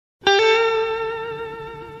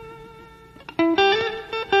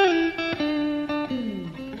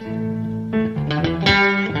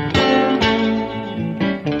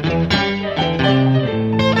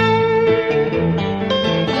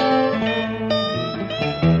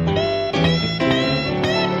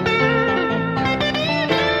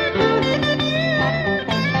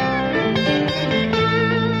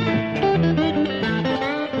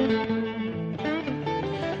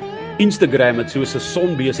Instagram het soos 'n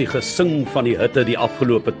sonbesie gesing van die hitte die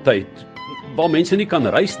afgelope tyd, waar mense nie kan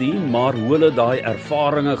reis nie, maar hoe hulle daai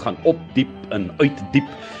ervarings gaan opdiep en uitdiep.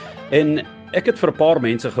 En ek het vir 'n paar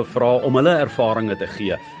mense gevra om hulle ervarings te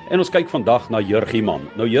gee. En ons kyk vandag na Jurgieman.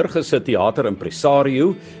 Nou Jurg is 'n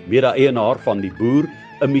teater-impresario, mede-eienaar van Die Boer,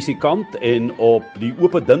 'n musikant, en op die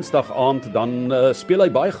oop Dinsdag aand dan speel hy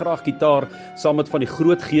baie graag gitaar saam met van die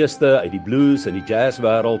groot geeste uit die blues en die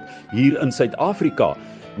jazzwêreld hier in Suid-Afrika.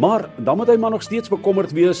 Maar dan moet hy maar nog steeds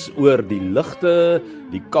bekommerd wees oor die ligte,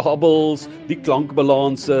 die kabels, die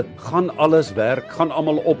klankbalanse, gaan alles werk, gaan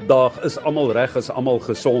almal opdaag, is almal reg, is almal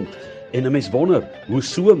gesond. En 'n mens wonder hoe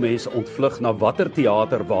so 'n mens ontvlug na watter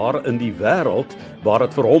teater waar in die wêreld waar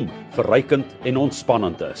dit vir hom verrykend en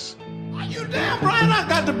ontspannend is. You damn right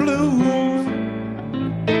I got the blues.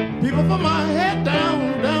 People from my head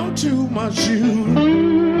down to my shoes.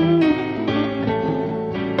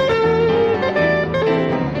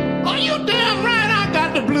 Oh, you damn right I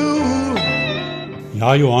got the blues.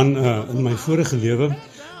 Ja, Johan, in my vorige lewe,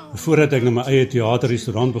 voordat ek na my eie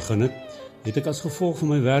teaterrestaurant begin het ek as gevolg van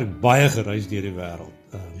my werk baie gereis deur die wêreld.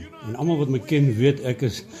 En almal wat my ken weet ek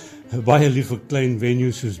is baie lief vir klein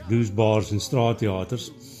venues soos bluesbars en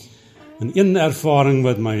straatteaters. En een ervaring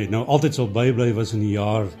wat my nou altyd sal bybly was in die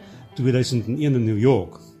jaar 2001 in New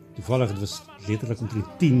York. Toevallig, het was letterlik omtrent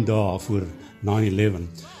 10 dae voor 9/11.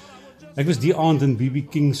 Ek was die aand in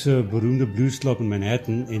B.B. King se beroemde bluesklub in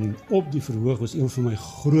Manhattan en op die verhoog was een van my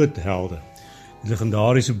groot helde, die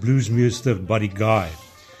legendariese bluesmeester Buddy Guy.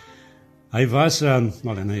 Hy was, en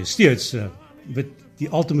hy is steeds, die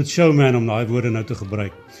ultimate showman om daai woorde nou te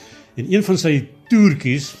gebruik. En een van sy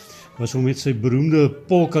toertjies was om met sy beroemde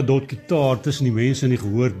polkadot gitaar tussen die mense in die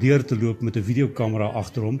gehoor deur te loop met 'n videokamera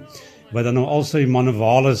agter hom, wat dan nou al sy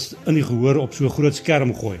manewales in die gehoor op so 'n groot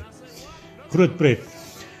skerm gooi. Groot pret.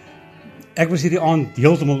 Ek was hierdie aand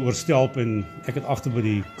heeltemal oorstelp en ek het agter by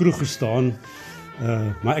die kroeg gestaan,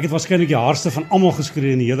 maar ek het waarskynlik die hardste van almal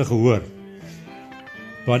geskree in die hele gehoor.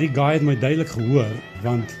 Buddy Guy het my duidelik gehoor,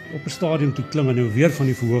 want op 'n stadium toe klim hy nou weer van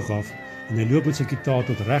die verhoog af en hy loop met sy gitaar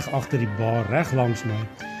tot reg agter die bar, reg langs my,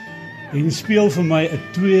 en speel vir my 'n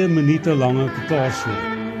 2 minute lange gitaarsolo.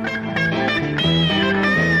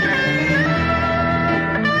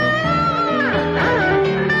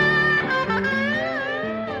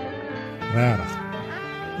 Regtig,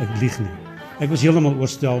 ek lieg nie. Ek was heeltemal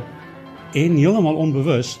oorstelp en heeltemal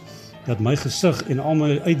onbewus dat my gesig en al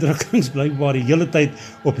my uitdrukkings blykbaar die hele tyd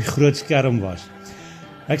op die groot skerm was.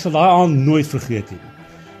 Ek sal daai aand nooit vergeet nie.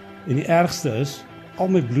 En die ergste is, al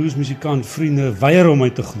my bluesmusikant vriende weier om my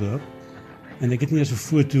te glo, en ek het nie eens 'n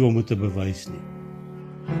foto om dit te bewys nie.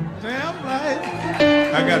 Damn right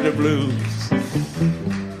I got the blues.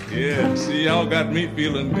 Yeah, see, y'all got me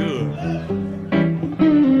feeling good.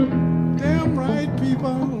 Damn right,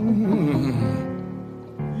 people.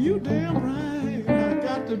 You damn right I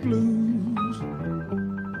got the blues.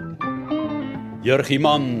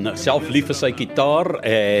 Jurgieman, self lief vir sy gitaar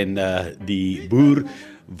en die boer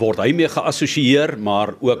word hy mee geassosieer,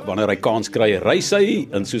 maar ook wanneer hy kans kry, reis hy,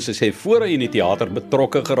 en soos hy sê, voor hy in die teater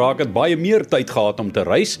betrokke geraak het, baie meer tyd gehad om te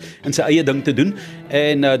reis en sy eie ding te doen,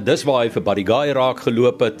 en dis waar hy vir Buddy Guy raak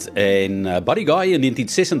geloop het, en Buddy Guy in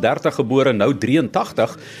 1936 gebore, nou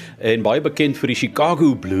 83, en baie bekend vir die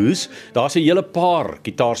Chicago Blues. Daar's 'n hele paar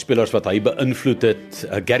gitaarspelers wat hy beïnvloed het,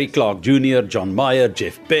 Gary Clark Jr., John Mayer,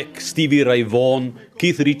 Jeff Beck, Stevie Ray Vaughan,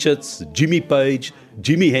 Keith Richards, Jimmy Page,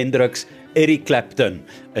 Jimi Hendrix, Eric Clapton.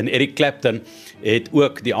 En Eric Clapton het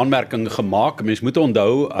ook die aanmerking gemaak, mens moet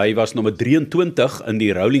onthou, hy was nommer 23 in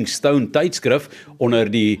die Rolling Stone tydskrif onder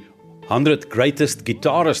die 100 Greatest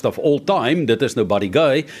Guitarist of All Time, dit is nou Buddy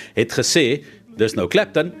Guy, het gesê, dis nou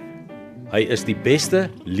Clapton, hy is die beste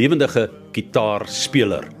lewendige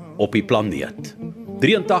gitaarspeler op die planeet.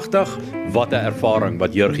 83, wat 'n ervaring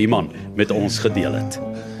wat Jurgieman met ons gedeel het.